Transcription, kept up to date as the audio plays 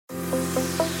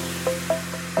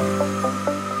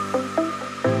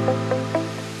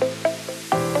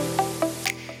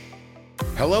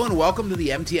Hello and welcome to the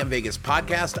MTM Vegas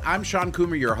podcast. I'm Sean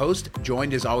Coomer, your host,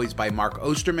 joined as always by Mark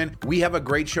Osterman. We have a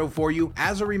great show for you.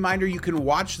 As a reminder, you can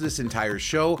watch this entire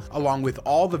show along with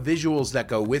all the visuals that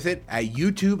go with it at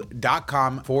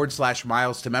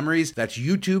youtube.com/miles to memories. That's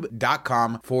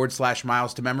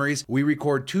youtube.com/miles to memories. We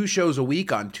record 2 shows a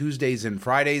week on Tuesdays and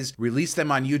Fridays, release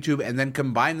them on YouTube, and then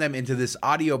combine them into this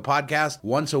audio podcast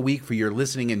once a week for your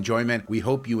listening enjoyment. We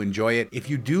hope you enjoy it. If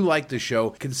you do like the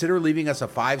show, consider leaving us a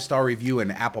 5-star review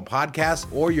in Apple Podcasts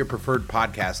or your preferred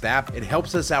podcast app. It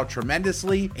helps us out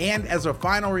tremendously. And as a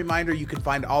final reminder, you can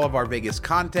find all of our Vegas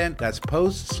content, that's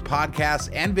posts, podcasts,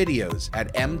 and videos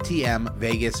at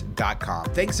mtmvegas.com.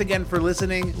 Thanks again for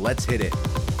listening. Let's hit it.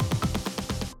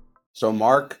 So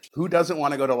Mark, who doesn't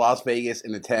want to go to Las Vegas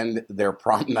and attend their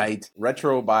prom night?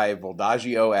 Retro by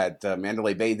Voldagio at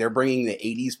Mandalay Bay. They're bringing the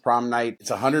 80s prom night.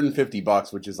 It's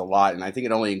 $150, which is a lot. And I think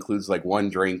it only includes like one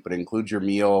drink, but it includes your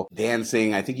meal,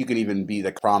 dancing. I think you can even be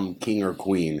the prom king or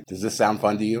queen. Does this sound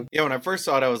fun to you? Yeah, when I first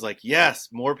saw it, I was like, yes,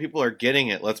 more people are getting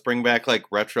it. Let's bring back like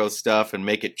retro stuff and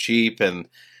make it cheap. And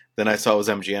then I saw it was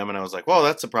MGM and I was like, well,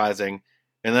 that's surprising.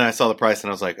 And then I saw the price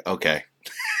and I was like, okay.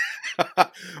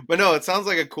 But no, it sounds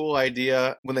like a cool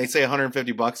idea. When they say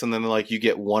 $150 and then like you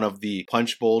get one of the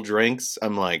punch bowl drinks,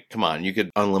 I'm like, come on, you could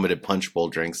unlimited punch bowl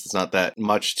drinks. It's not that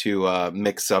much to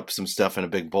mix up some stuff in a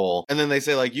big bowl. And then they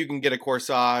say like you can get a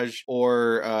corsage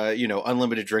or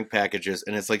unlimited drink packages,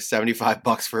 and it's like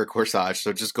 $75 for a corsage.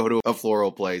 So just go to a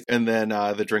floral place, and then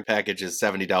the drink package is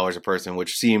 $70 a person,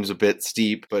 which seems a bit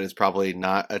steep, but it's probably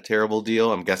not a terrible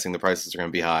deal. I'm guessing the prices are going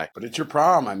to be high. But it's your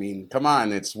prom. I mean, come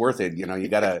on, it's worth it. You know, you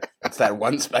gotta. It's that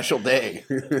one special day.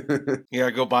 You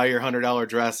gotta go buy your $100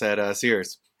 dress at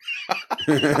Sears.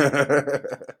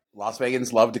 Las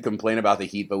Vegans love to complain about the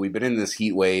heat, but we've been in this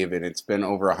heat wave and it's been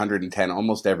over 110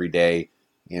 almost every day.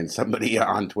 And somebody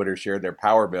on Twitter shared their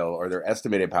power bill or their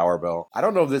estimated power bill. I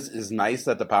don't know if this is nice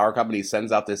that the power company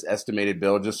sends out this estimated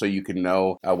bill just so you can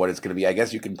know what it's going to be. I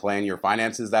guess you can plan your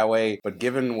finances that way. But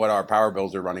given what our power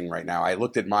bills are running right now, I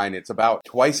looked at mine. It's about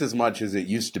twice as much as it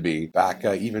used to be back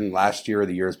even last year or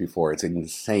the years before. It's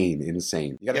insane. You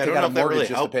got to take out a mortgage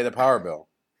just to pay the power bill.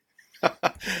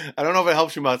 I don't know if it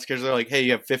helps you much because they're like, hey,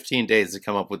 you have 15 days to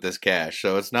come up with this cash.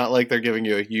 So it's not like they're giving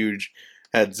you a huge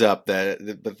heads up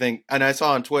that the thing. And I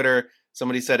saw on Twitter,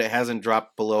 somebody said it hasn't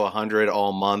dropped below 100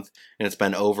 all month, and it's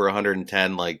been over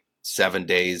 110 like 7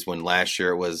 days, when last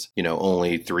year it was,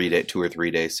 only 2 or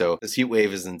 3 days. So this heat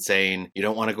wave is insane. You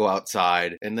don't want to go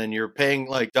outside, and then you're paying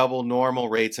like double normal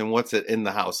rates. And what's it in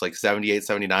the house? Like 78,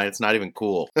 79. It's not even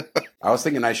cool. I was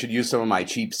thinking I should use some of my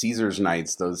cheap Caesars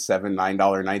nights, those $7,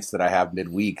 $9 nights that I have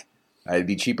midweek. It'd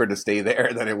be cheaper to stay there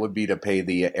than it would be to pay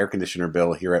the air conditioner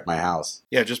bill here at my house.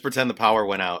 Yeah, just pretend the power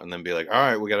went out and then be like, all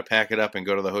right, we got to pack it up and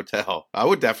go to the hotel. I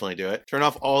would definitely do it. Turn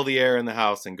off all the air in the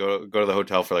house and go to the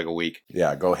hotel for like a week.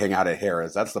 Yeah, go hang out at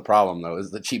Harrah's. That's the problem, though,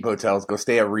 is the cheap hotels. Go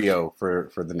stay at Rio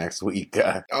for the next week.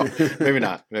 Oh, maybe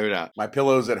not. Maybe not. My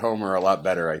pillows at home are a lot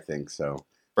better, I think, so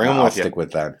bring them I'll with you. Stick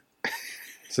with that.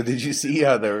 So did you see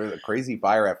the crazy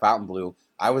fire at Fontainebleau?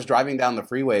 I was driving down the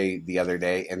freeway the other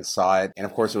day and saw it. And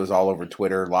of course, it was all over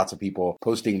Twitter. Lots of people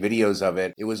posting videos of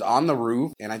it. It was on the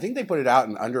roof, and I think they put it out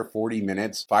in under 40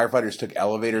 minutes. Firefighters took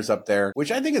elevators up there,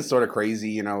 which I think is sort of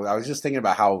crazy. I was just thinking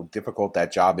about how difficult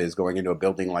that job is, going into a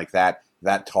building like that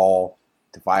tall,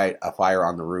 to fight a fire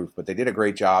on the roof. But they did a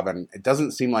great job, and it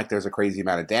doesn't seem like there's a crazy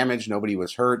amount of damage. Nobody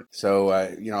was hurt. So,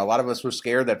 a lot of us were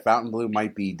scared that Fontainebleau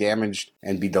might be damaged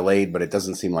and be delayed, but it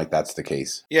doesn't seem like that's the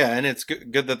case. Yeah, and it's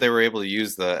good that they were able to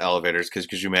use the elevators, because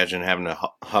could you imagine having to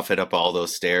huff it up all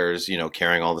those stairs,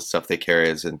 carrying all the stuff they carry?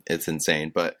 It's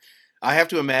insane. But I have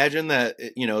to imagine that,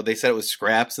 they said it was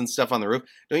scraps and stuff on the roof.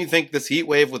 Don't you think this heat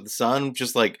wave with the sun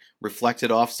just like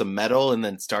reflected off some metal and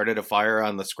then started a fire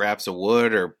on the scraps of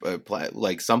wood or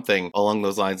like something along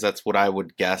those lines? That's what I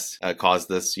would guess caused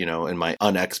this, in my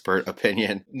unexpert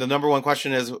opinion. The number one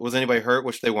question is, was anybody hurt?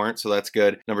 Which they weren't, so that's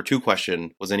good. Number two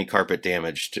question, was any carpet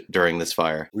damaged during this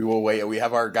fire? We will wait. We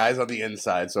have our guys on the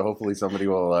inside, so hopefully somebody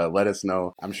will let us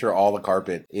know. I'm sure all the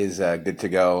carpet is good to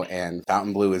go, and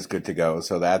Fontainebleau is good to go,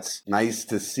 so that's nice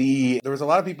to see. There was a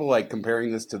lot of people like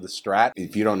comparing this to the Strat.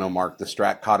 If you don't know, Mark, the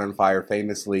Strat caught on fire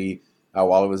famously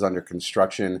while it was under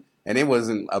construction. And it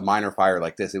wasn't a minor fire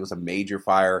like this. It was a major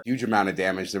fire, huge amount of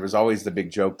damage. There was always the big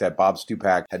joke that Bob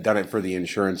Stupak had done it for the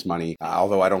insurance money,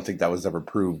 although I don't think that was ever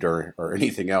proved or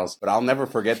anything else. But I'll never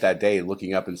forget that day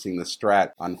looking up and seeing the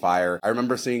Strat on fire. I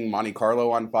remember seeing Monte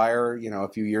Carlo on fire, a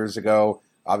few years ago.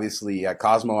 Obviously,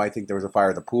 Cosmo, I think there was a fire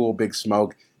at the pool, big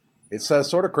smoke. It's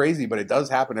sort of crazy, but it does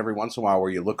happen every once in a while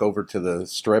where you look over to the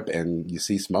strip and you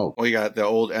see smoke. Well, you got the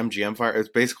old MGM fire. It's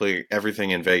basically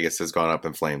everything in Vegas has gone up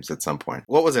in flames at some point.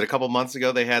 What was it? A couple months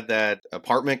ago, they had that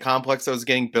apartment complex that was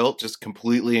getting built just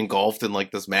completely engulfed in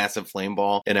like this massive flame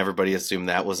ball. And everybody assumed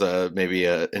that was maybe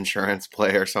a insurance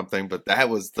play or something. But that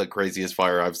was the craziest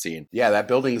fire I've seen. Yeah, that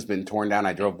building's been torn down.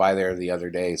 I drove by there the other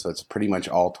day, so it's pretty much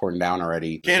all torn down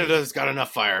already. Canada's got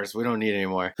enough fires. We don't need any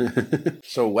more.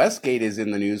 So Westgate is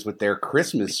in the news with their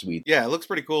Christmas suite. Yeah, it looks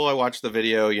pretty cool. I watched the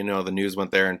video. You know, the news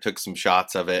went there and took some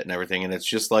shots of it and everything. And it's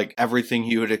just like everything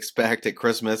you would expect at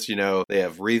Christmas. You know, they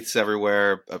have wreaths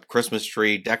everywhere, a Christmas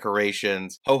tree,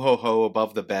 decorations, ho, ho, ho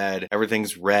above the bed.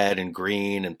 Everything's red and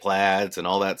green and plaids and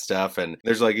all that stuff. And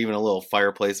there's like even a little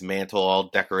fireplace mantle all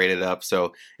decorated up.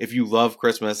 So if you love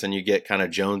Christmas and you get kind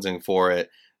of jonesing for it,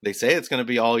 they say it's going to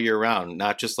be all year round,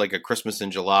 not just like a Christmas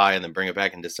in July and then bring it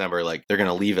back in December. Like they're going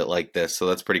to leave it like this. So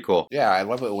that's pretty cool. Yeah, I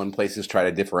love it when places try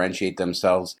to differentiate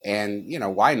themselves. And, you know,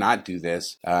 why not do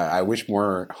this? I wish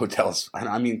more hotels.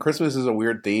 I mean, Christmas is a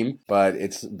weird theme, but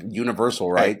it's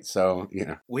universal, right? So, you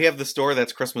know. We have the store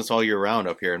that's Christmas all year round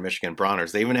up here in Michigan,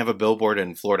 Bronner's. They even have a billboard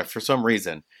in Florida for some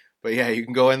reason. But yeah, you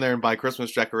can go in there and buy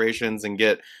Christmas decorations and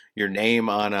get your name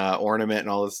on an ornament and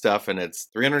all this stuff. And it's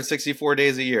 364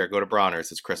 days a year. Go to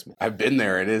Bronner's. It's Christmas. I've been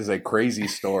there. It is a crazy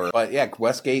store. But yeah,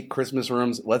 Westgate, Christmas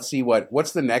rooms. Let's see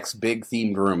what's the next big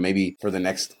themed room maybe for the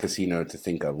next casino to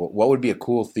think of. What would be a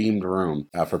cool themed room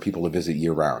for people to visit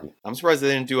year round? I'm surprised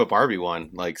they didn't do a Barbie one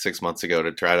like 6 months ago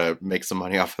to try to make some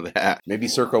money off of that. Maybe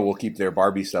Circo will keep their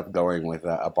Barbie stuff going with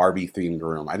a Barbie themed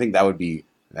room. I think that would be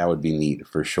neat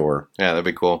for sure. Yeah, that'd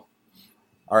be cool.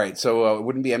 All right, so it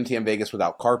wouldn't be MTM Vegas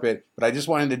without carpet, but I just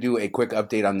wanted to do a quick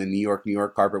update on the New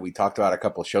York carpet we talked about a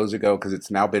couple shows ago because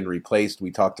it's now been replaced.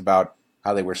 We talked about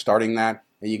how they were starting that,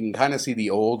 and you can kind of see the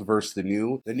old versus the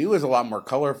new. The new is a lot more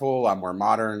colorful, a lot more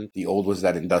modern. The old was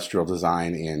that industrial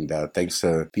design, and thanks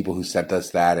to people who sent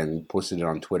us that and posted it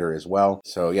on Twitter as well.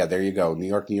 So yeah, there you go, New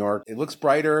York. It looks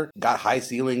brighter, got high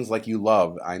ceilings like you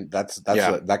love.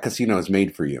 That casino is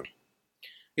made for you.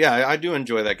 Yeah, I do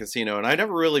enjoy that casino, and I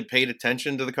never really paid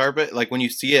attention to the carpet. Like when you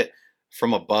see it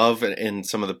from above in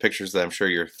some of the pictures that I'm sure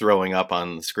you're throwing up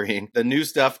on the screen, the new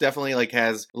stuff definitely like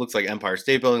looks like Empire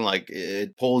State Building, like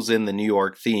it pulls in the New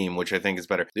York theme, which I think is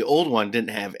better. The old one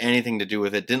didn't have anything to do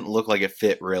with it, didn't look like it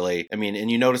fit really. I mean,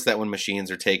 and you notice that when machines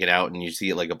are taken out and you see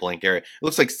it like a blank area, it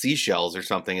looks like seashells or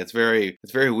something. It's very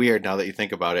weird now that you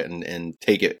think about it and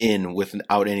take it in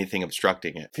without anything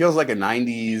obstructing it. Feels like a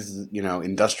 90s,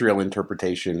 industrial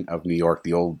interpretation of New York,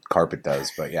 the old carpet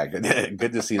does. But yeah,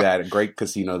 good to see that. A great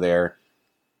casino there.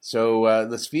 So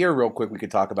the Sphere, real quick, we could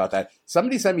talk about that.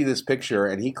 Somebody sent me this picture,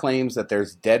 and he claims that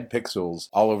there's dead pixels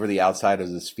all over the outside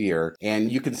of the Sphere.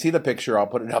 And you can see the picture. I'll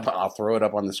put it up. I'll throw it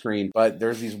up on the screen. But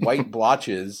there's these white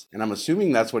blotches, and I'm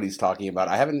assuming that's what he's talking about.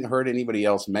 I haven't heard anybody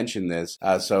else mention this,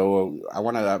 so I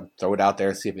want to throw it out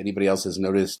there, see if anybody else has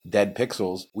noticed dead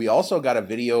pixels. We also got a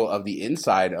video of the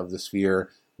inside of the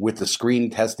Sphere with the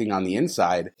screen testing on the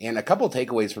inside. And a couple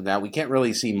takeaways from that. We can't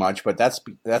really see much, but that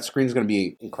screen's going to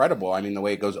be incredible. I mean, the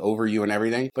way it goes over you and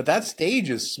everything. But that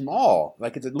stage is small.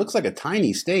 Like it looks like a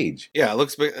tiny stage. Yeah, it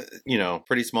looks,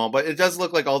 pretty small. But it does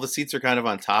look like all the seats are kind of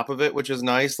on top of it, which is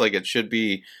nice. Like it should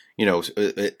be,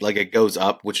 like it goes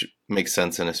up, which makes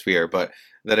sense in a Sphere, but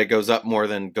that it goes up more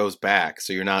than goes back.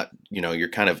 So you're not, you're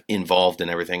kind of involved in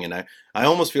everything. And I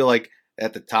almost feel like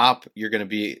at the top, you're going to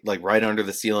be like right under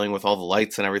the ceiling with all the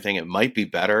lights and everything. It might be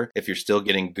better if you're still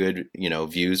getting good,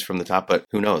 views from the top, but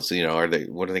who knows?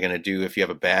 What are they going to do if you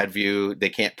have a bad view? They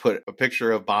can't put a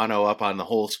picture of Bono up on the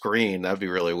whole screen. That'd be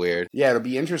really weird. Yeah, it'll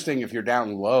be interesting if you're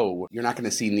down low. You're not going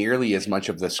to see nearly as much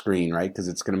of the screen, right? Because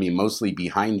it's going to be mostly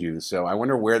behind you. So I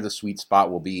wonder where the sweet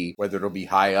spot will be, whether it'll be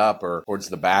high up or towards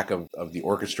the back of the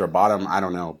orchestra bottom. I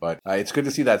don't know, but it's good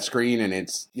to see that screen, and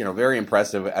it's, very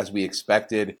impressive as we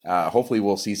expected. Hopefully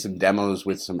we'll see some demos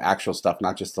with some actual stuff,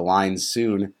 not just the lines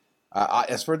soon.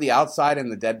 As for the outside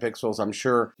and the dead pixels, I'm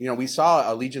sure, we saw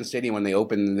Allegiant Stadium when they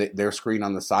opened their screen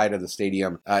on the side of the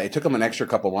stadium. It took them an extra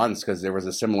couple months because there was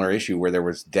a similar issue where there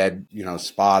was dead,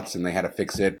 spots and they had to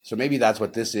fix it. So maybe that's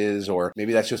what this is, or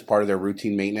maybe that's just part of their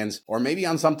routine maintenance, or maybe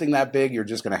on something that big, you're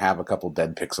just going to have a couple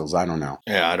dead pixels. I don't know.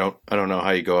 Yeah, I don't know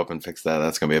how you go up and fix that.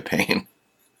 That's going to be a pain.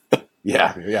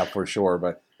 Yeah, for sure.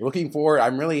 But I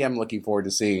really am looking forward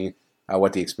to seeing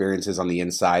what the experience is on the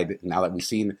inside now that we've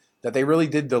seen that they really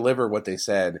did deliver what they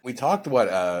said. We talked,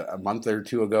 a month or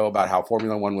two ago about how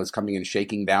Formula One was coming and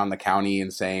shaking down the county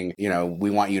and saying, we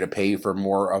want you to pay for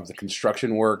more of the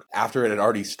construction work after it had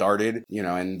already started,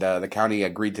 and the county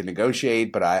agreed to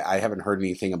negotiate, but I haven't heard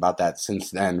anything about that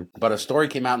since then. But a story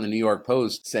came out in the New York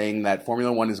Post saying that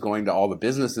Formula One is going to all the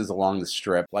businesses along the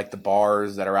strip, like the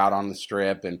bars that are out on the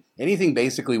strip and anything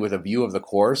basically with a view of the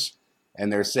course.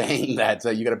 And they're saying that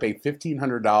you got to pay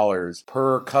 $1,500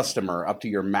 per customer up to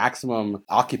your maximum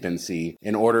occupancy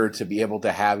in order to be able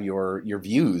to have your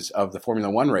views of the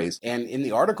Formula One race. And in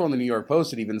the article in the New York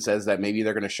Post, it even says that maybe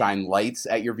they're going to shine lights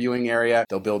at your viewing area.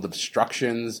 They'll build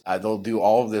obstructions. They'll do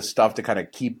all of this stuff to kind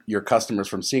of keep your customers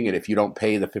from seeing it if you don't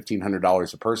pay the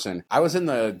 $1,500 a person. I was in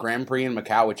the Grand Prix in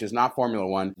Macau, which is not Formula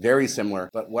One, very similar.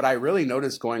 But what I really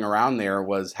noticed going around there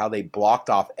was how they blocked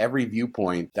off every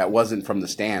viewpoint that wasn't from the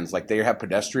stands. Like they have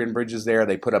pedestrian bridges there.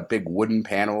 They put up big wooden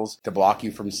panels to block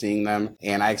you from seeing them.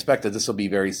 And I expect that this will be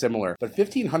very similar. But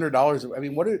 $1,500, I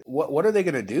mean, what are they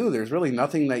going to do? There's really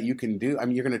nothing that you can do. I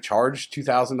mean, you're going to charge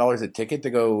 $2,000 a ticket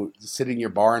to go sit in your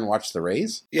bar and watch the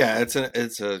race? Yeah,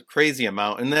 it's a crazy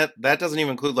amount. And that doesn't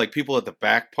even include like people at the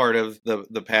back part of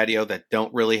the patio that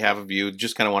don't really have a view,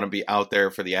 just kind of want to be out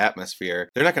there for the atmosphere.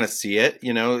 They're not going to see it.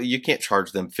 You can't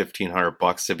charge them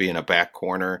 $1,500 to be in a back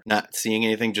corner, not seeing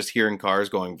anything, just hearing cars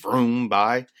going vroom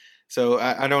by. So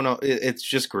I don't know. It's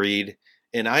just greed.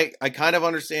 And I kind of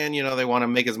understand, they want to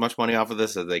make as much money off of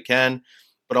this as they can.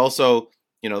 But also,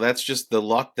 that's just the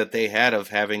luck that they had of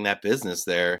having that business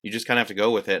there. You just kind of have to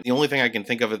go with it. The only thing I can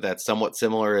think of it that's somewhat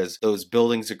similar is those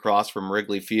buildings across from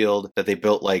Wrigley Field that they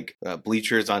built like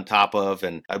bleachers on top of.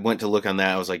 And I went to look on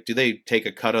that. I was like, do they take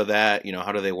a cut of that?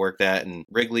 How do they work that? And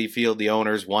Wrigley Field, the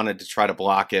owners wanted to try to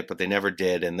block it, but they never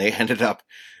did. And they ended up,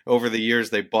 over the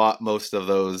years, they bought most of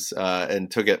those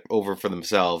and took it over for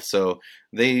themselves. So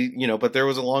they, but there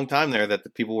was a long time there that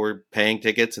the people were paying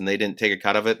tickets and they didn't take a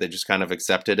cut of it. They just kind of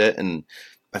accepted it. And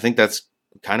I think that's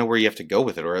kind of where you have to go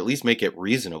with it, or at least make it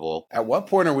reasonable. At what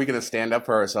point are we going to stand up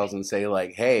for ourselves and say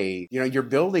like, hey, you're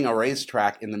building a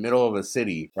racetrack in the middle of a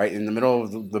city, right? In the middle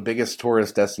of the biggest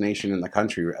tourist destination in the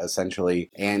country,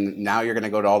 essentially. And now you're going to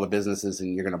go to all the businesses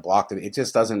and you're going to block them. It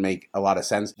just doesn't make a lot of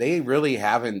sense. They really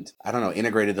haven't,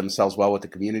 integrated themselves well with the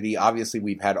community. Obviously,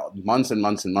 we've had months and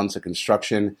months and months of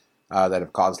construction that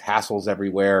have caused hassles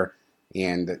everywhere.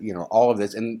 And, all of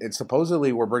this. And it's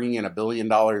supposedly we're bringing in $1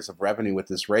 billion of revenue with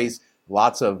this race.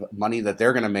 Lots of money that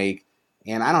they're going to make.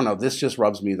 And I don't know, this just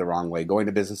rubs me the wrong way, going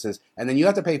to businesses. And then you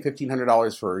have to pay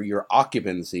 $1,500 for your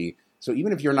occupancy. So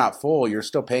even if you're not full, you're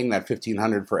still paying that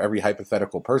 $1,500 for every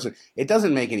hypothetical person. It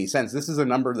doesn't make any sense. This is a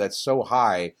number that's so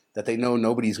high that they know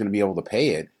nobody's going to be able to pay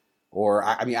it. Or,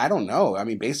 I don't know. I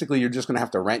mean, basically, you're just going to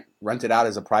have to rent it out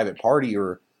as a private party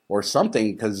or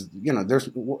something, because,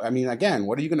 again,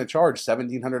 what are you going to charge?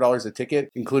 $1,700 a ticket,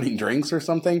 including drinks or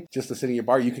something, just to sit in your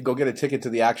bar? You could go get a ticket to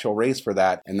the actual race for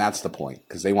that, and that's the point,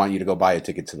 because they want you to go buy a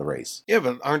ticket to the race. Yeah,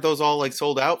 but aren't those all like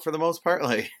sold out for the most part?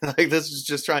 Like this is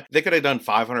just trying. They could have done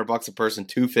 $500 a person,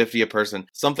 $250 a person,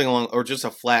 something along, or just a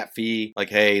flat fee. Like,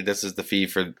 hey, this is the fee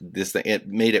for this thing. It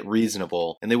made it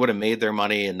reasonable, and they would have made their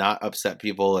money and not upset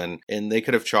people, and they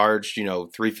could have charged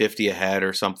 $350 a head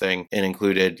or something, and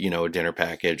included a dinner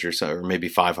package or maybe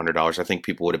 $500. I think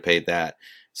people would have paid that.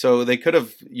 So they could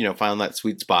have, found that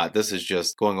sweet spot. This is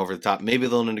just going over the top. Maybe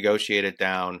they'll negotiate it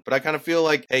down. But I kind of feel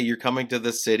like, hey, you're coming to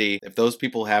this city. If those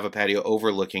people have a patio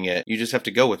overlooking it, you just have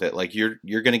to go with it. Like you're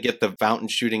going to get the fountain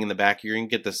shooting in the back. You're going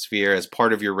to get the sphere as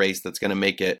part of your race that's going to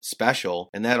make it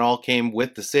special. And that all came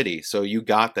with the city. So you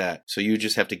got that. So you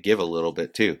just have to give a little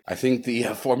bit too. I think the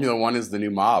Formula One is the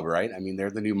new mob, right? I mean, they're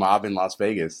the new mob in Las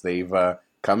Vegas. They've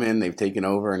come in, they've taken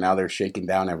over, and now they're shaking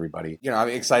down everybody. I'm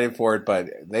excited for it, but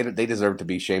they deserve to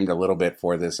be shamed a little bit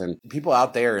for this. And people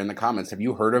out there in the comments, have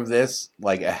you heard of this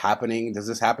happening? Does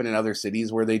this happen in other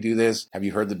cities where they do this? Have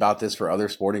you heard about this for other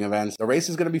sporting events? The race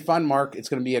is going to be fun, Mark. It's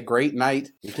going to be a great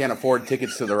night. We can't afford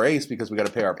tickets to the race because we got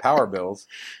to pay our power bills.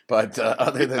 But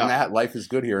other than that, life is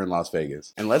good here in Las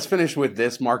Vegas. And let's finish with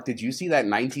this, Mark. Did you see that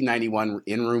 1991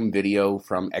 in-room video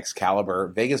from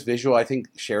Excalibur? Vegas Visual, I think,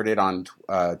 shared it on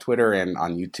Twitter and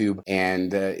on YouTube,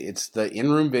 and it's the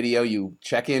in-room video. You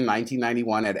check in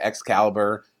 1991 at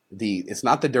Excalibur. It's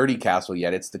not the dirty castle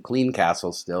yet. It's the clean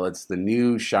castle still. It's the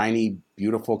new, shiny,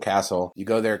 beautiful castle. You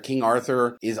go there. King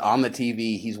Arthur is on the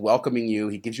TV. He's welcoming you.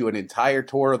 He gives you an entire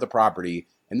tour of the property.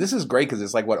 And this is great because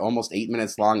it's like, what, almost 8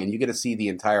 minutes long, and you get to see the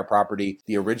entire property,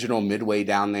 the original Midway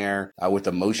down there with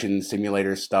the motion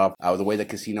simulator stuff, the way the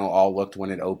casino all looked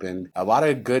when it opened. A lot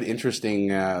of good, interesting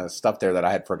stuff there that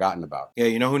I had forgotten about. Yeah,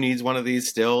 you know who needs one of these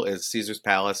still is Caesar's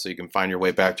Palace, so you can find your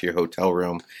way back to your hotel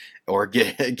room or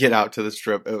get out to the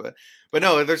strip. But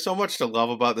no, there's so much to love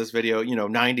about this video.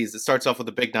 90s. It starts off with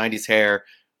the big 90s hair,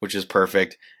 which is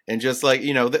perfect. And just like,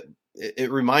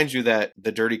 it reminds you that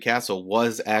the Dirty Castle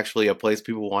was actually a place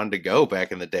people wanted to go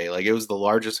back in the day. Like, it was the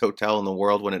largest hotel in the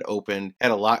world when it opened,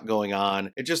 had a lot going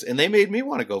on. And they made me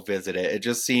want to go visit it. It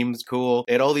just seems cool.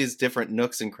 It had all these different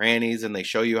nooks and crannies, and they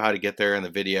show you how to get there in the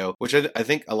video, which I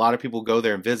think a lot of people go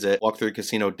there and visit, walk through the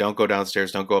casino, don't go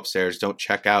downstairs, don't go upstairs, don't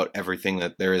check out everything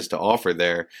that there is to offer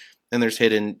there. And there's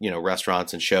hidden,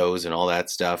 restaurants and shows and all that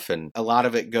stuff. And a lot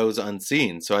of it goes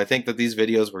unseen. So I think that these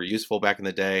videos were useful back in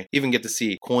the day. Even get to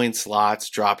see coin slots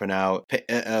dropping out,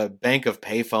 a bank of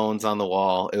payphones on the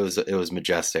wall. It was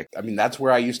majestic. I mean, that's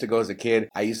where I used to go as a kid.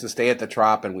 I used to stay at the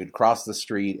Trop, and we'd cross the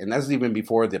street. And that's even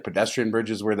before the pedestrian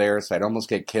bridges were there, so I'd almost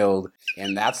get killed.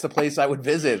 And that's the place I would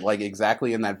visit, like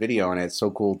exactly in that video. And it's so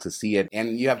cool to see it.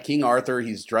 And you have King Arthur.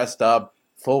 He's dressed up,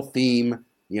 full theme.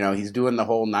 He's doing the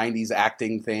whole 90s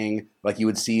acting thing like you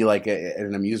would see like at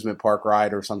an amusement park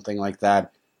ride or something like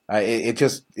that.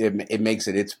 It makes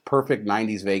it. It's perfect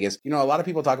 90s Vegas. A lot of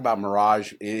people talk about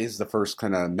Mirage. It is the first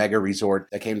kind of mega resort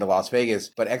that came to Las Vegas,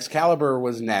 but Excalibur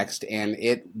was next, and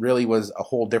it really was a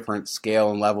whole different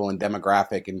scale and level and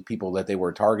demographic and people that they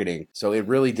were targeting. So it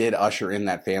really did usher in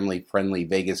that family-friendly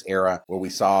Vegas era where we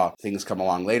saw things come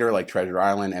along later like Treasure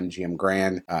Island, MGM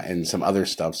Grand, and some other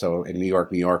stuff. So in New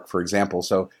York, for example.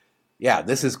 So yeah,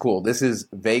 this is cool. This is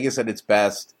Vegas at its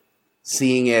best.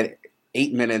 Seeing it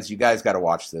 8 minutes, you guys got to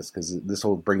watch this because this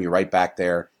will bring you right back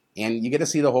there. And you get to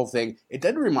see the whole thing. It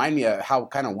did remind me of how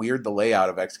kind of weird the layout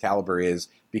of Excalibur is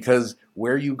because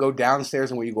where you go downstairs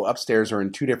and where you go upstairs are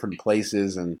in two different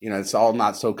places. And, it's all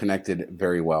not so connected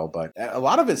very well. But a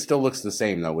lot of it still looks the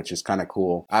same, though, which is kind of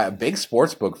cool. A big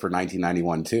sports book for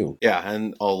 1991, too. Yeah,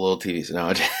 and all little TVs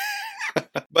nowadays.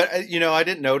 But, I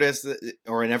didn't notice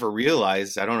or I never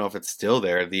realized, I don't know if it's still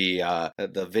there,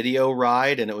 the video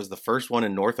ride. And it was the first one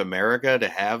in North America to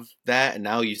have that. And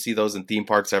now you see those in theme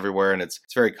parks everywhere. And it's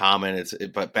very common.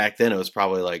 But back then it was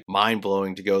probably like mind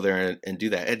blowing to go there and do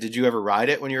that. Did you ever ride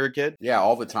it when you were a kid? Yeah,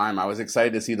 all the time. I was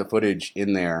excited to see the footage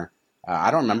in there.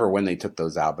 I don't remember when they took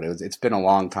those out, but it's been a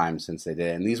long time since they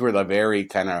did. And these were the very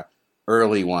kind of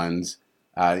early ones.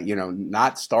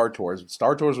 Not Star Tours.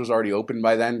 Star Tours was already open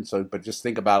by then. But just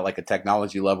think about like a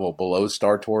technology level below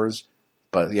Star Tours.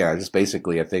 But yeah, just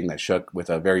basically a thing that shook with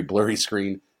a very blurry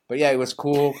screen. But yeah, it was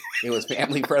cool. It was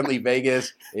family friendly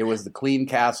Vegas. It was the clean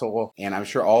castle. And I'm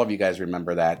sure all of you guys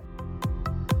remember that.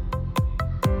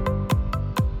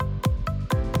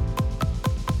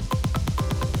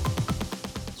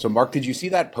 So, Mark, did you see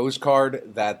that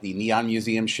postcard that the Neon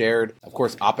Museum shared? Of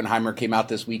course, Oppenheimer came out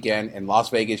this weekend, and Las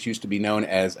Vegas used to be known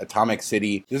as Atomic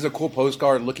City. This is a cool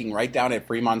postcard looking right down at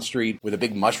Fremont Street with a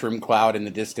big mushroom cloud in the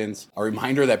distance. A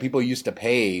reminder that people used to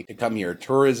pay to come here,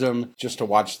 tourism, just to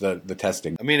watch the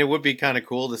testing. I mean, it would be kind of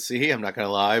cool to see, I'm not going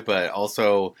to lie, but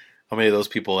also how many of those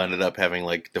people ended up having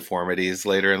like deformities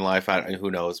later in life? Who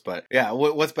knows? But yeah,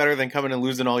 what's better than coming and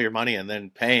losing all your money and then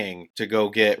paying to go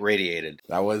get radiated?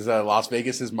 That was Las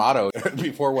Vegas's motto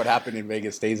before what happened in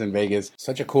Vegas stays in Vegas.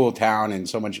 Such a cool town and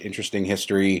so much interesting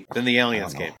history. Then the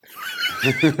aliens came.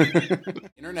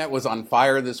 Internet was on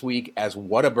fire this week as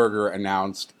Whataburger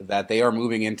announced that they are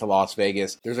moving into Las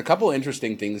Vegas. There's a couple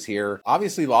interesting things here.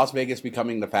 Obviously, Las Vegas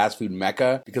becoming the fast food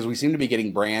mecca because we seem to be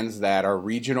getting brands that are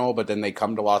regional, but then they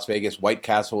come to Las Vegas. White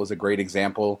Castle is a great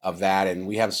example of that, and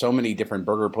we have so many different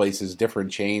burger places,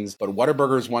 different chains, but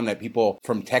Whataburger is one that people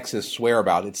from Texas swear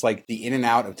about. It's like the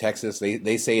In-N-Out of Texas.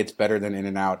 They say it's better than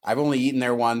In-N-Out. I've only eaten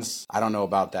there once. I don't know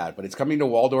about that, but it's coming to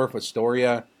Waldorf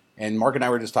Astoria, and Mark and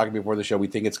I were just talking before the show. We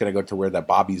think it's going to go to where that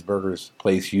Bobby's Burgers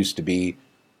place used to be.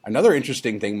 Another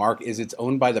interesting thing, Mark, is it's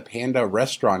owned by the Panda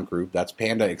Restaurant Group. That's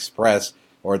Panda Express,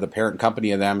 or the parent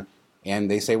company of them.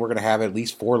 And they say we're going to have at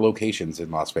least 4 locations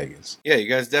in Las Vegas. Yeah, you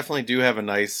guys definitely do have a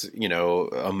nice,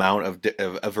 amount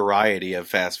of a variety of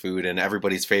fast food and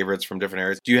everybody's favorites from different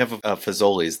areas. Do you have a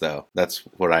Fazoli's, though? That's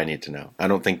what I need to know. I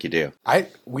don't think you do.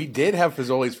 We did have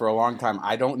Fazoli's for a long time.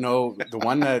 I don't know. The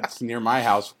one that's near my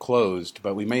house closed,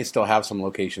 but we may still have some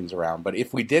locations around. But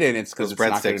if we didn't, it's because it's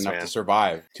not good enough to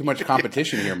survive. Too much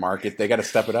competition here, Mark. They got to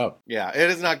step it up. Yeah, it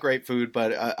is not great food,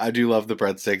 but I do love the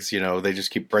breadsticks. They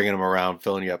just keep bringing them around,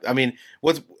 filling you up. I mean,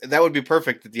 that would be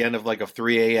perfect at the end of like a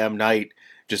 3 a.m. night.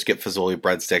 Just get Fazoli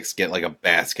breadsticks, get like a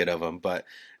basket of them. But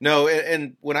no,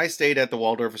 and when I stayed at the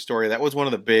Waldorf Astoria, that was one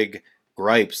of the big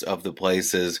gripes of the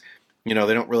place is, they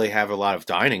don't really have a lot of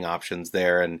dining options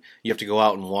there, and you have to go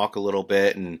out and walk a little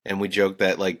bit, and we joked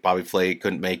that, like, Bobby Flay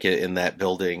couldn't make it in that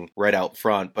building right out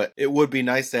front, but it would be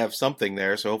nice to have something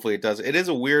there, so hopefully it does. It is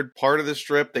a weird part of the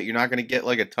Strip that you're not going to get,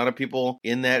 like, a ton of people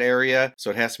in that area, so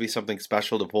it has to be something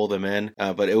special to pull them in,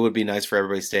 but it would be nice for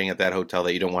everybody staying at that hotel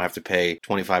that you don't want to have to pay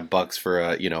 $25 for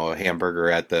a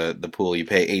hamburger at the pool. You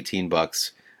pay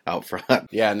 $18 out front.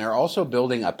 Yeah, and they're also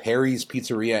building a Perry's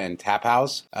Pizzeria and Tap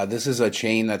House. This is a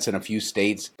chain that's in a few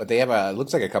states, but they have it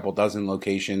looks like a couple dozen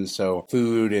locations, so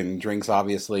food and drinks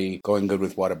obviously going good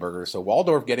with Whataburger. So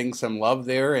Waldorf getting some love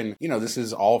there, and this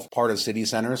is all part of City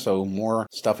Center, so more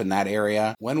stuff in that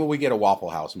area. When will we get a Waffle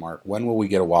House, Mark? When will we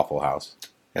get a Waffle House?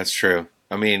 That's true.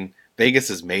 I mean, Vegas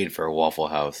is made for a Waffle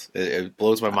House. It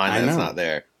blows my mind that it's not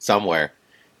there somewhere.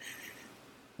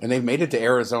 And they've made it to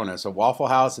Arizona. So Waffle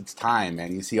House, it's time,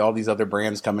 man. You see all these other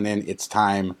brands coming in. It's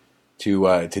time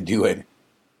to do it.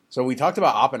 So we talked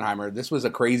about Oppenheimer. This was a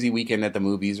crazy weekend at the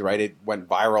movies, right? It went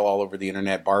viral all over the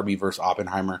internet, Barbie versus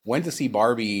Oppenheimer. Went to see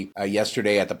Barbie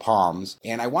yesterday at the Palms.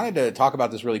 And I wanted to talk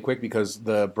about this really quick because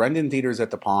the Brendan Theaters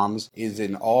at the Palms is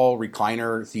an all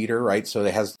recliner theater, right? So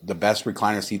it has the best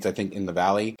recliner seats, I think, in the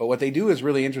Valley. But what they do is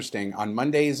really interesting. On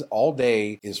Mondays, all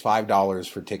day is $5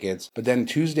 for tickets. But then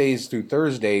Tuesdays through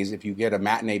Thursdays, if you get a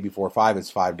matinee before 5,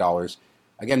 it's $5.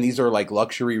 Again, these are like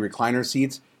luxury recliner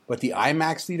seats. But the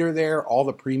IMAX theater there, all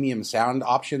the premium sound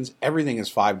options, everything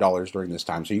is $5 during this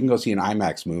time. So you can go see an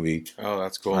IMAX movie. Oh,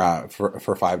 that's cool. For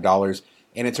 $5.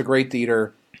 And it's a great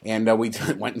theater. And we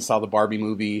went and saw the Barbie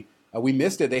movie. We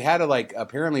missed it. They had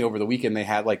apparently over the weekend, they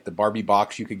had the Barbie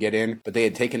box you could get in, but they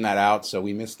had taken that out, so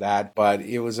we missed that. But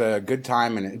it was a good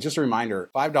time, and just a reminder,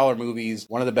 $5 movies,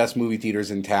 one of the best movie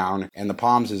theaters in town, and the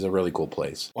Palms is a really cool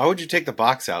place. Why would you take the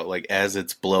box out, as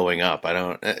it's blowing up?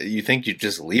 You think you'd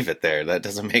just leave it there. That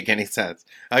doesn't make any sense.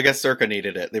 I guess Circa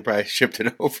needed it. They probably shipped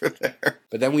it over there.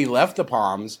 But then we left the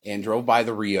Palms and drove by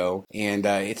the Rio, and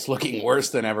it's looking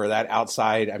worse than ever. That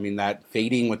outside, that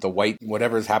fading with the white,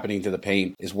 whatever's happening to the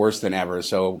paint is worse than ever.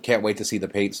 So can't wait to see the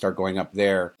paint start going up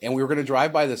there. And we were going to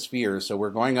drive by the Sphere. So we're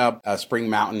going up Spring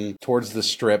Mountain towards the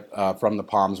Strip from the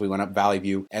Palms. We went up Valley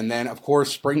View. And then, of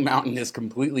course, Spring Mountain is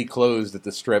completely closed at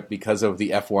the Strip because of the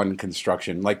F1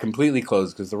 construction. Completely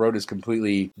closed because the road is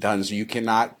completely done. So you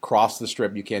cannot cross the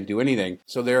Strip. You can't do anything.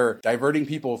 So they're diverting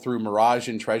people through Mirage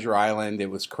and Treasure Island.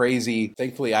 It was crazy.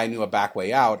 Thankfully, I knew a back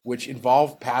way out, which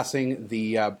involved passing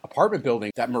the apartment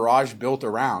building that Mirage built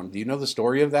around. Do you know the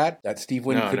story of that? That Steve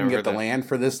Wynn couldn't get the land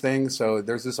for this thing. So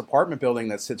there's this apartment building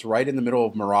that sits right in the middle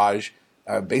of Mirage,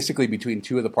 basically between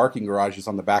two of the parking garages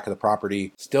on the back of the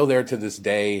property, still there to this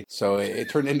day. So it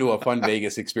turned into a fun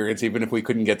Vegas experience, even if we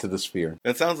couldn't get to the Sphere.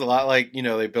 That sounds a lot like,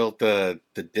 they built the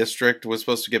district was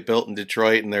supposed to get built in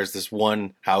Detroit, and there's this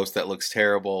one house that looks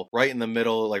terrible right in the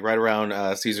middle, right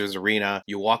around Caesars Arena.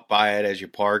 You walk by it as you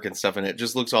park and stuff, and it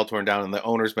just looks all torn down, and the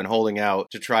owner's been holding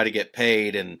out to try to get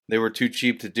paid, and they were too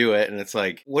cheap to do it. And it's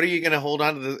like, what are you going to hold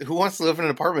on to? Who wants to live in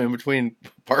an apartment in between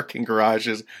parking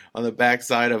garages on the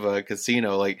backside of a casino?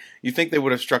 You think they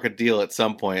would have struck a deal at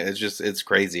some point. It's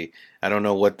crazy. I don't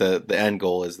know what the end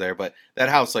goal is there, but that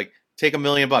house, take $1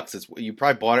 million. You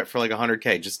probably bought it for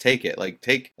 $100K. Just take it.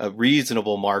 Take a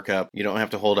reasonable markup. You don't have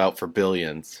to hold out for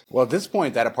billions. Well, at this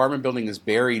point, that apartment building is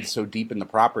buried so deep in the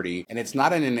property, and it's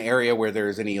not in an area where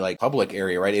there's any public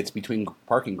area, right? It's between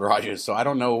parking garages. So I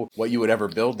don't know what you would ever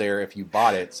build there if you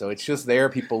bought it. So it's just there.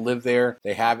 People live there.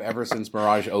 They have ever since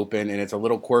Mirage opened, and it's a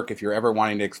little quirk if you're ever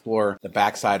wanting to explore the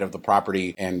backside of the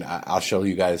property. And I'll show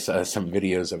you guys some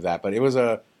videos of that. But it was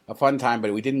a fun time,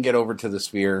 but we didn't get over to the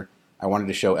Sphere. I wanted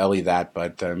to show Ellie that,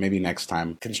 but maybe next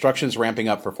time. Construction's ramping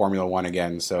up for Formula One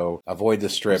again, so avoid the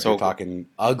Strip. We're talking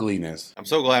ugliness. I'm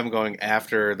so glad I'm going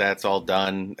after that's all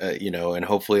done, and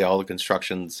hopefully all the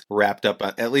construction's wrapped up,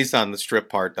 at least on the Strip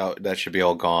part, that should be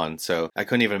all gone. So I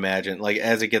couldn't even imagine.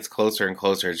 As it gets closer and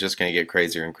closer, it's just going to get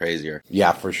crazier and crazier.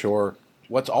 Yeah, for sure.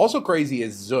 What's also crazy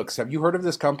is Zoox. Have you heard of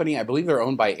this company? I believe they're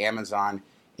owned by Amazon,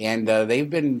 and they've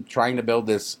been trying to build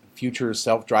this future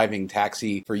self-driving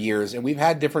taxi for years, and we've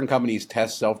had different companies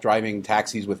test self-driving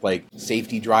taxis with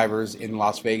safety drivers in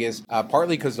Las Vegas,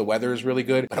 partly because the weather is really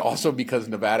good, but also because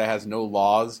Nevada has no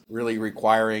laws really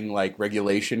requiring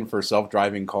regulation for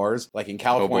self-driving cars. In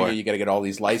California, you got to get all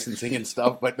these licensing and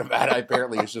stuff, but Nevada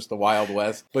apparently is just the Wild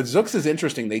West. But Zoox is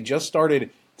interesting. They just started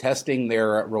testing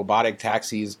their robotic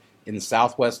taxis in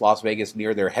Southwest Las Vegas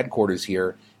near their headquarters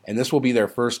here. and this will be their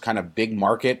first kind of big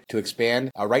market to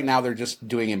expand. Right now, they're just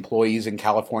doing employees in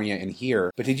California and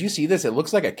here. But did you see this? It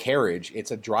looks like a carriage.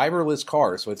 It's a driverless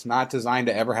car, so it's not designed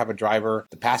to ever have a driver.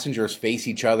 The passengers face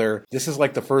each other. This is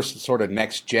like the first sort of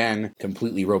next-gen,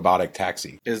 completely robotic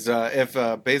taxi. If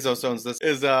Bezos owns this,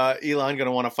 is Elon going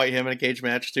to want to fight him in a cage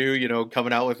match too? You know,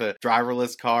 coming out with a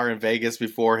driverless car in Vegas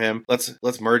before him.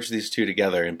 Let's merge these two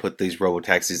together and put these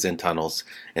robo-taxis in tunnels,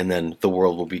 and then the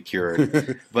world will be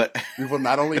cured. But we will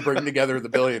not only bring together the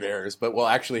billionaires, but we'll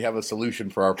actually have a solution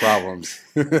for our problems.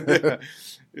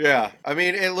 Yeah, I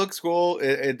mean, it looks cool.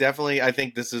 It definitely, I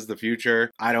think this is the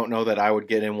future. I don't know that I would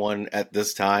get in one at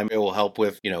this time. It will help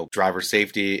with, driver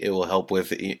safety. It will help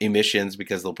with emissions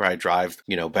because they'll probably drive,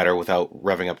 better without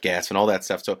revving up gas and all that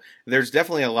stuff. So there's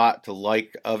definitely a lot to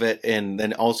like of it. And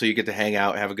then also you get to hang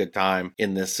out, have a good time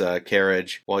in this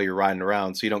carriage while you're riding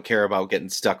around. So you don't care about getting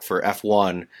stuck for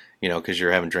F1, because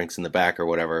you're having drinks in the back or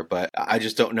whatever. But I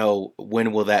just don't know,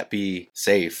 when will that be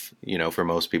safe, for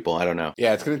most people? I don't know.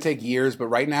 Yeah, it's going to take years, but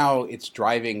right now it's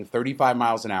driving 35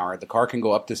 miles an hour. The car can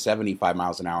go up to 75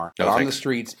 miles an hour. But on the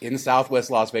streets in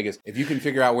Southwest Las Vegas, if you can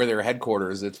figure out where their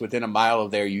headquarters, it's within a mile of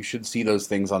there, you should see those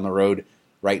things on the road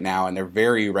right now, and they're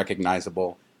very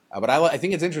recognizable. But I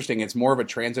think it's interesting. It's more of a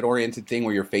transit-oriented thing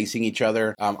where you're facing each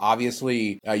other.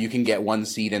 Obviously, you can get one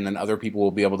seat and then other people will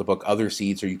be able to book other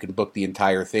seats, or you can book the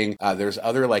entire thing. There's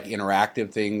other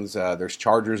interactive things. There's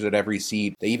chargers at every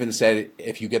seat. They even said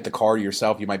if you get the car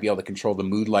yourself, you might be able to control the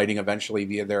mood lighting eventually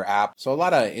via their app. So a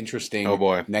lot of interesting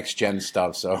next-gen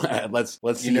stuff. So let's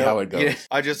see how it goes.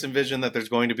 I just envision that there's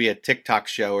going to be a TikTok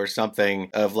show or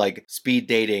something of speed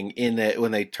dating in it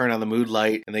when they turn on the mood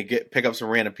light and they pick up some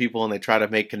random people and they try to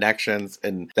make connections,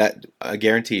 and that I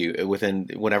guarantee you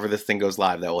whenever this thing goes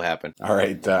live, that will happen. All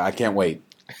right, I can't wait.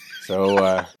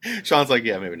 So Sean's like,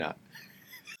 yeah, maybe not.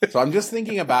 So I'm just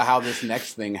thinking about how this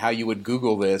next thing, how you would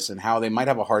Google this, and how they might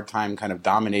have a hard time kind of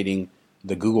dominating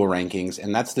the Google rankings,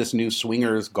 and that's this new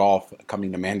swingers golf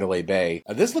coming to Mandalay Bay.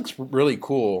 This looks really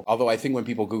cool, although I think when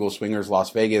people Google swingers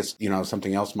Las Vegas,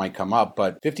 something else might come up,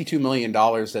 but $52 million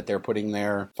that they're putting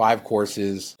there, 5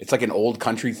 courses. It's like an old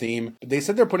country theme. But they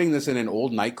said they're putting this in an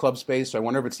old nightclub space, so I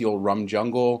wonder if it's the old Rum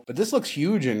Jungle. But this looks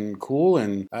huge and cool,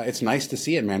 and it's nice to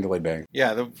see at Mandalay Bay.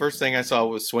 Yeah, the first thing I saw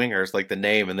was swingers, like the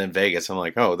name, and then Vegas. I'm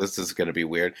like, oh, this is going to be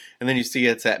weird. And then you see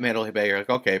it's at Mandalay Bay, you're like,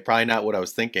 okay, probably not what I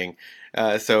was thinking.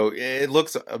 So it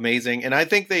looks amazing. And I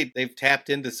think they've tapped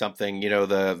into something.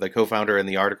 The co-founder in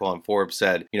the article on Forbes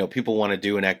said, people want to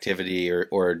do an activity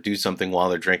or do something while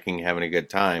they're drinking, having a good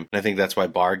time. And I think that's why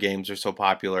bar games are so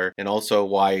popular, and also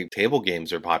why table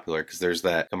games are popular, because there's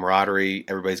that camaraderie,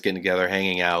 everybody's getting together,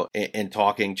 hanging out and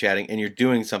talking, chatting, and you're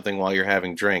doing something while you're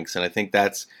having drinks. And I think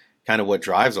that's kind of what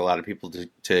drives a lot of people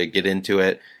to get into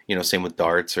it. Same with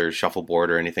darts or shuffleboard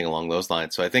or anything along those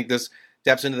lines. So I think this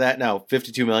taps into that. Now,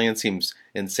 $52 million seems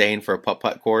insane for a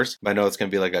putt-putt course, but I know it's going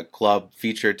to be like a club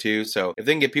feature too. So if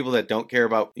they can get people that don't care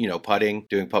about, putting,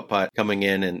 doing putt-putt, coming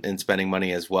in and spending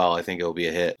money as well, I think it'll be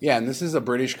a hit. Yeah, and this is a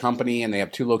British company, and they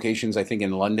have 2 locations, I think,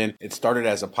 in London. It started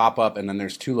as a pop-up, and then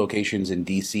there's 2 locations in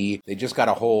DC. They just got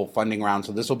a whole funding round,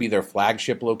 so this will be their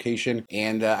flagship location.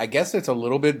 And I guess it's a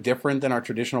little bit different than our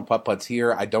traditional putt-putts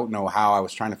here. I don't know how. I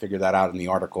was trying to figure that out in the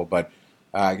article, but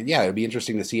it'd be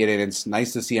interesting to see it, and it's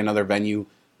nice to see another venue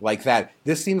like that.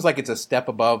 This seems like it's a step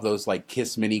above those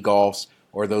KISS mini golfs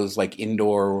or those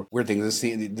indoor weird things.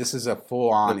 This is a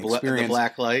full-on experience. The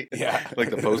black light? Yeah. Like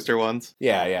the poster ones?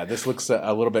 Yeah. This looks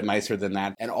a little bit nicer than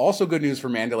that. And also good news for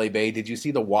Mandalay Bay. Did you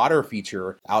see the water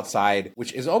feature outside,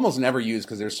 which is almost never used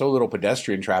because there's so little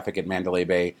pedestrian traffic at Mandalay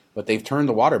Bay, but they've turned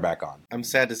the water back on. I'm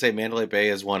sad to say Mandalay Bay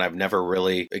is one I've never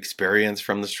really experienced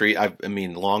from the street. A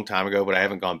long time ago, but I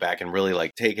haven't gone back and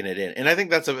really taken it in. And I think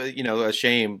that's a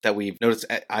shame that we've noticed.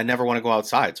 I never want to go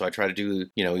outside, so I try to do,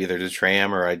 either the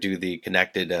tram or I do the connected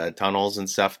tunnels and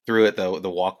stuff through it, the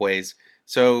walkways.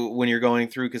 So when you're going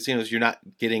through casinos, you're not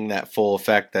getting that full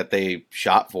effect that they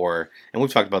shot for. And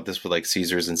we've talked about this with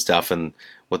Caesars and stuff and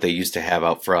what they used to have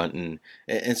out front.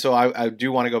 And so I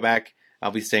do want to go back. I'll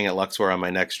be staying at Luxor on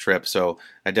my next trip. So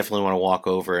I definitely want to walk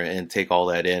over and take all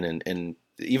that in. And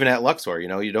even at Luxor,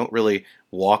 you don't really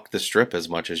walk the strip as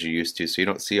much as you used to, so you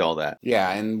don't see all that. Yeah,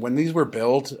 and when these were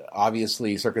built,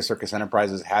 obviously Circus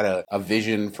Enterprises had a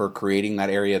vision for creating that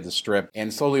area of the strip,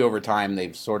 and slowly over time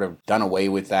they've sort of done away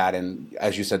with that, and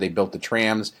as you said, they built the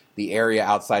trams. The area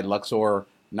outside Luxor,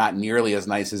 not nearly as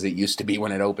nice as it used to be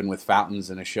when it opened with fountains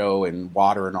and a show and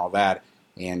water and all that,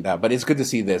 and but it's good to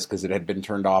see this because it had been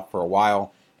turned off for a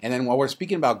while. And then while we're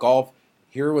speaking about golf,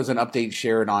 Here was an update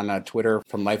shared on Twitter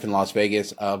from Life in Las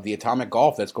Vegas of the Atomic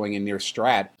Golf that's going in near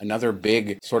Strat, another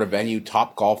big sort of venue,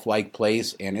 top golf-like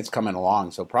place, and it's coming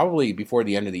along. So probably before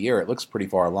the end of the year, it looks pretty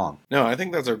far along. No, I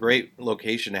think that's a great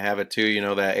location to have it too. You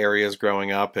know, that area is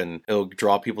growing up and it'll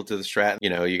draw people to the Strat. You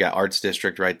know, you got Arts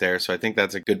District right there. So I think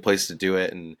that's a good place to do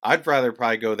it. And I'd rather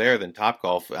probably go there than Top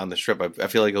Golf on the Strip. I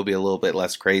feel like it'll be a little bit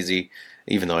less crazy,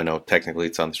 even though I know technically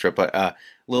it's on the Strip, but a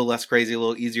little less crazy, a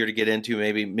little easier to get into,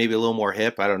 maybe a little more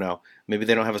hip. I don't know. Maybe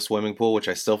they don't have a swimming pool, which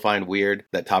I still find weird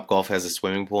that Top Golf has a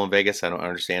swimming pool in Vegas. I don't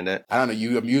understand it. I don't know.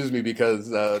 You amuse me because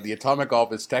the Atomic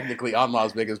Golf is technically on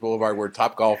Las Vegas Boulevard where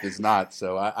Top Golf is not.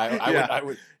 So I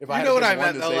would if I had to pick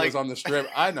one to say it was on the Strip,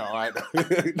 I know. I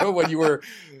know when you were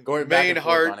going back and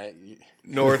forth on it.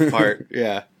 North part,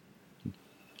 yeah.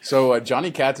 So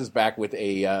Johnny Katz is back with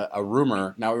a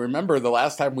rumor. Now, remember the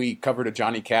last time we covered a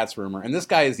Johnny Katz rumor, and this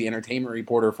guy is the entertainment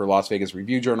reporter for Las Vegas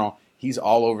Review-Journal. He's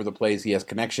all over the place. He has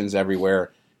connections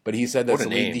everywhere. But he said that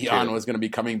Celine Dion was going to be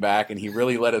coming back, and he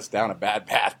really led us down a bad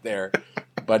path there.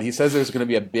 But he says there's going to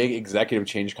be a big executive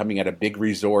change coming at a big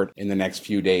resort in the next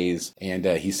few days, and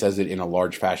he says it in a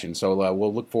large fashion. So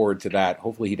we'll look forward to that.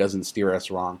 Hopefully he doesn't steer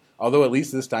us wrong. Although at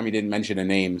least this time he didn't mention a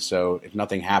name, so if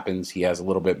nothing happens, he has a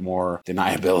little bit more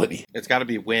deniability. It's got to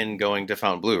be Wynn going to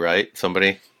Fontainebleau, right?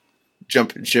 Somebody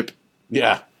jumping ship.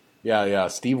 Yeah.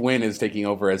 Steve Wynn is taking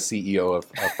over as CEO of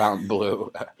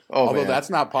Fontainebleau. Although that's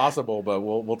not possible, but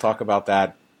we'll talk about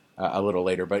that a little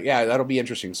later. But yeah, that'll be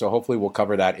interesting. So hopefully we'll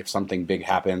cover that if something big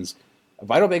happens.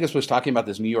 Vital Vegas was talking about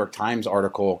this New York Times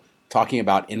article talking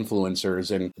about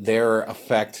influencers and their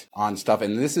effect on stuff.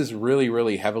 And this is really,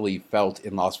 really heavily felt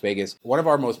in Las Vegas. One of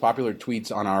our most popular tweets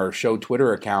on our show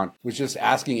Twitter account was just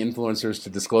asking influencers to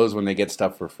disclose when they get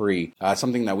stuff for free.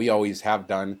 Something that we always have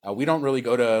done. We don't really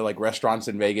go to like restaurants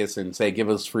in Vegas and say, give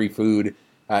us free food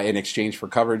in exchange for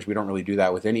coverage. We don't really do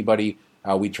that with anybody.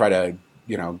 We try to,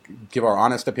 give our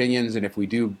honest opinions. And if we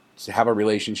do have a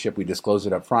relationship, we disclose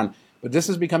it up front. But this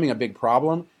is becoming a big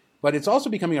problem. But it's also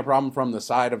becoming a problem from the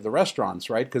side of the restaurants,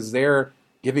 right? Because they're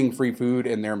giving free food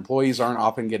and their employees aren't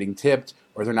often getting tipped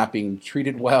or they're not being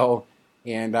treated well.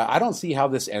 And I don't see how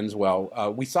this ends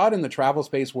well. We saw it in the travel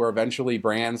space where eventually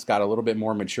brands got a little bit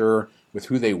more mature with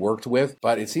who they worked with.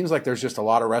 But it seems like there's just a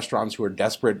lot of restaurants who are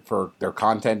desperate for their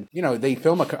content. They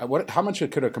film how much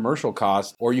could a commercial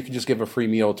cost? Or you can just give a free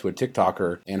meal to a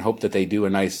TikToker and hope that they do a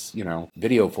nice,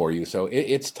 video for you. So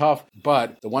it's tough.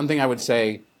 But the one thing I would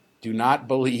say, do not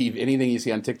believe anything you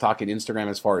see on TikTok and Instagram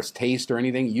as far as taste or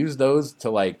anything. Use those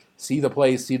to see the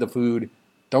place, see the food.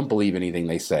 Don't believe anything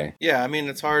they say. Yeah, I mean,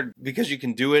 it's hard because you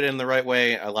can do it in the right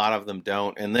way. A lot of them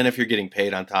don't. And then if you're getting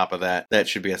paid on top of that, that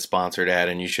should be a sponsored ad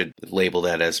and you should label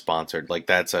that as sponsored. Like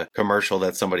that's a commercial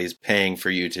that somebody's paying for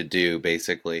you to do,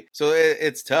 basically. So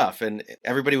it's tough. And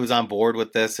everybody was on board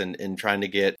with this and trying to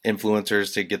get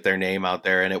influencers to get their name out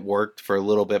there. And it worked for a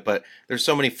little bit. But there's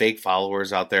so many fake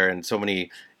followers out there and so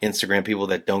many Instagram people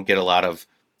that don't get a lot of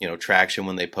traction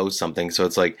when they post something. So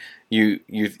it's like you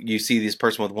see this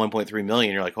person with 1.3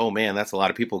 million, you're like, oh man, that's a lot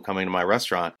of people coming to my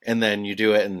restaurant. And then you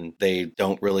do it and they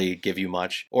don't really give you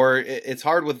much. Or it's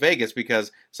hard with Vegas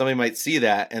because somebody might see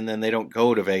that and then they don't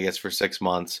go to Vegas for 6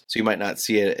 months. So you might not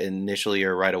see it initially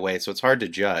or right away. So it's hard to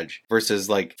judge versus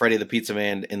like Freddie the Pizza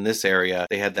Man in this area.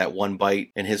 They had that one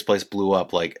bite and his place blew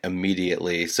up like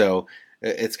immediately. So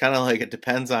it's kind of like it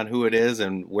depends on who it is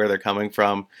and where they're coming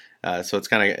from. So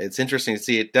it's interesting to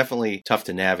see. It definitely tough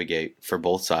to navigate for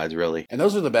both sides, really. And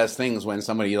those are the best things when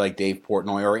somebody like Dave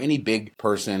Portnoy or any big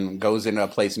person goes into a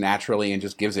place naturally and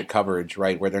just gives it coverage,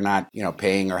 right? Where they're not,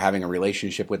 paying or having a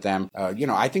relationship with them.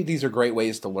 I think these are great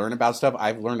ways to learn about stuff.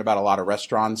 I've learned about a lot of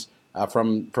restaurants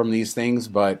from these things,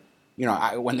 but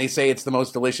when they say it's the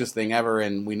most delicious thing ever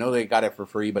and we know they got it for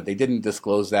free, but they didn't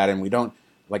disclose that and we don't,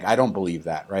 I don't believe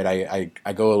that, right?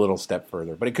 I go a little step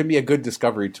further, but it could be a good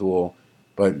discovery tool.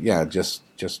 But yeah, just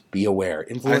be aware.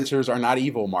 Influencers are not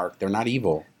evil, Mark. They're not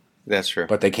evil. That's true.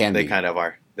 But they can be. They kind of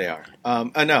are. They are.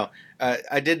 I know.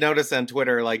 I did notice on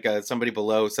Twitter, somebody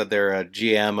below said they're a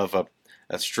GM of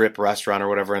a strip restaurant or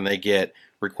whatever, and they get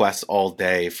requests all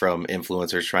day from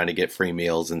influencers trying to get free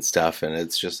meals and stuff. And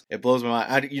it's just, it blows my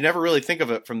mind. You never really think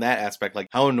of it from that aspect. Like,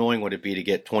 how annoying would it be to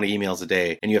get 20 emails a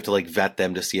day and you have to vet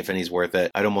them to see if any's worth it?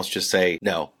 I'd almost just say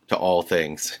no to all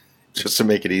things just to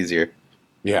make it easier.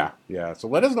 Yeah. So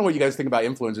let us know what you guys think about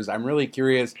influencers. I'm really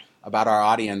curious about our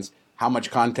audience, how much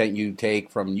content you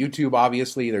take from YouTube,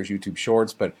 obviously. There's YouTube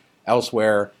Shorts, but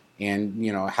elsewhere. And,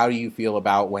 how do you feel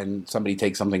about when somebody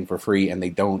takes something for free and they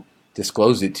don't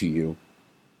disclose it to you?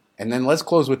 And then let's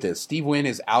close with this. Steve Wynn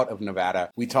is out of Nevada.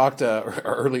 We talked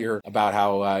earlier about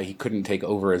how he couldn't take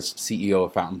over as CEO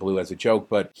of Fontainebleau as a joke,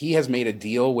 but he has made a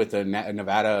deal with the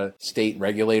Nevada state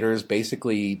regulators,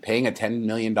 basically paying a $10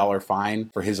 million fine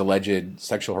for his alleged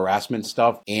sexual harassment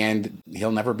stuff, and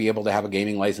he'll never be able to have a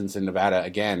gaming license in Nevada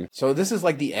again. So this is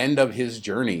like the end of his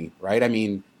journey, right? I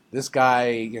mean, this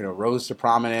guy, rose to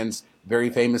prominence,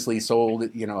 very famously sold,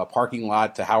 a parking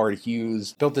lot to Howard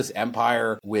Hughes, built this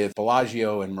empire with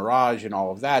Bellagio and Mirage and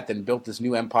all of that, then built this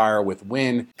new empire with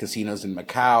Wynn, casinos in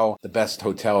Macau, the best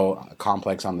hotel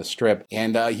complex on the Strip.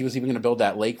 And he was even going to build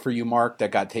that lake for you, Mark,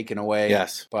 that got taken away.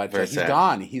 Yes. But he's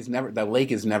gone. The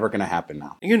lake is never going to happen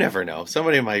now. You never know.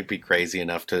 Somebody might be crazy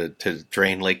enough to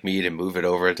drain Lake Mead and move it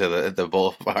over to the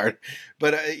boulevard.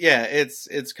 But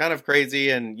it's kind of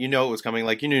crazy, and it was coming.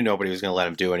 Like, you knew nobody was going to let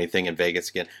him do anything in Vegas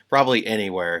again. Probably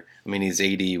anywhere. I mean, he's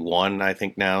 81, I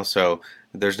think, now, so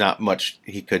there's not much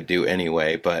he could do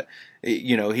anyway. But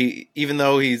he, even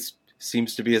though he's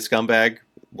seems to be a scumbag,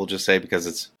 we'll just say, because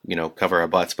it's cover our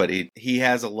butts, but he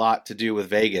has a lot to do with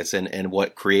Vegas, and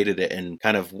what created it, and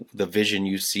kind of the vision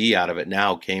you see out of it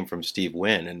now came from Steve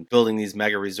Wynn and building these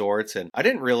mega resorts. And I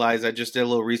didn't realize, I just did a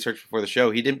little research before the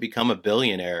show, he didn't become a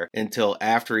billionaire until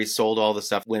after he sold all the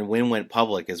stuff. When Wynn went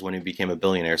public is when he became a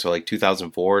billionaire, so like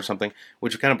 2004 or something,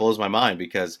 which kind of blows my mind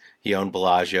because he owned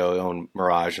Bellagio, he owned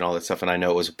Mirage and all that stuff, and I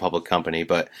know it was a public company,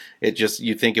 but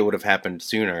you'd think it would have happened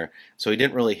sooner. So he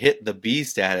didn't really hit the B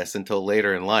status until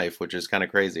later in life, which is kind of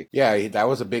crazy. Yeah, that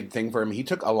was a big thing for him. He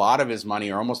took a lot of his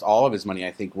money, or almost all of his money,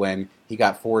 I think, when he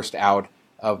got forced out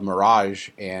of Mirage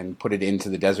and put it into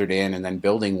the Desert Inn and then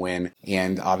building Wynn.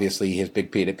 And obviously his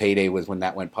big payday was when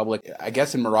that went public. I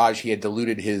guess in Mirage he had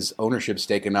diluted his ownership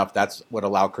stake enough. That's what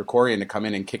allowed Kerkorian to come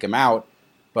in and kick him out.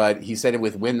 But he said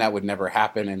with Wynn that would never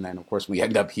happen. And then, of course, we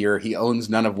end up here. He owns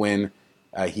none of Wynn.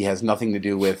 He has nothing to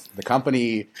do with the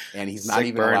company, and he's not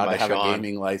even allowed to have a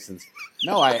gaming license.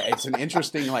 No, it's an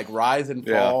interesting rise and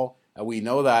fall. Yeah. We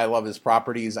know that I love his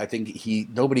properties. I think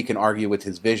nobody can argue with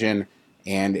his vision,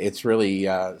 and it's really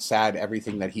sad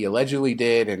everything that he allegedly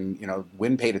did. And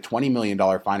Wynn paid a $20 million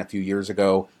fine a few years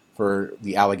ago for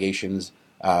the allegations,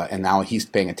 and now he's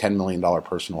paying a $10 million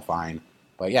personal fine.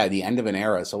 But yeah, the end of an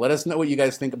era. So let us know what you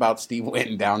guys think about Steve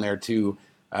Wynn down there too.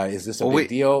 Is this a big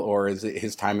deal, or is it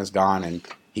his time is gone and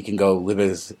he can go live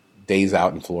his days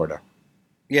out in Florida?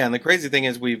 Yeah, and the crazy thing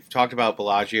is we've talked about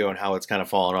Bellagio and how it's kind of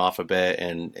fallen off a bit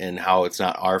and how it's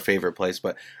not our favorite place.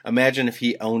 But imagine if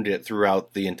he owned it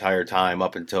throughout the entire time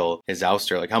up until his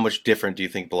ouster. Like, how much different do you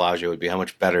think Bellagio would be? How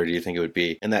much better do you think it would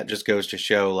be? And that just goes to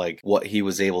show what he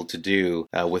was able to do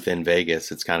within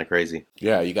Vegas. It's kind of crazy.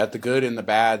 Yeah, you got the good and the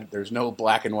bad. There's no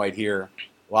black and white here.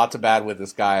 Lots of bad with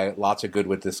this guy, lots of good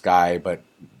with this guy, but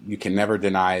you can never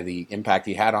deny the impact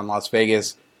he had on Las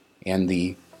Vegas, and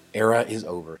the era is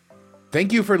over.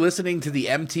 Thank you for listening to the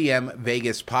MTM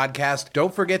Vegas podcast.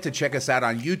 Don't forget to check us out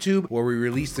on YouTube, where we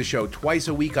release the show twice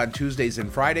a week on Tuesdays and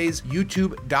Fridays,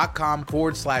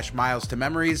 youtube.com/Miles to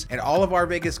Memories. And all of our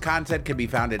Vegas content can be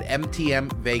found at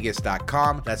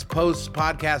mtmvegas.com. That's posts,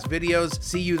 podcast, videos.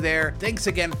 See you there. Thanks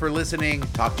again for listening.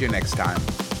 Talk to you next time.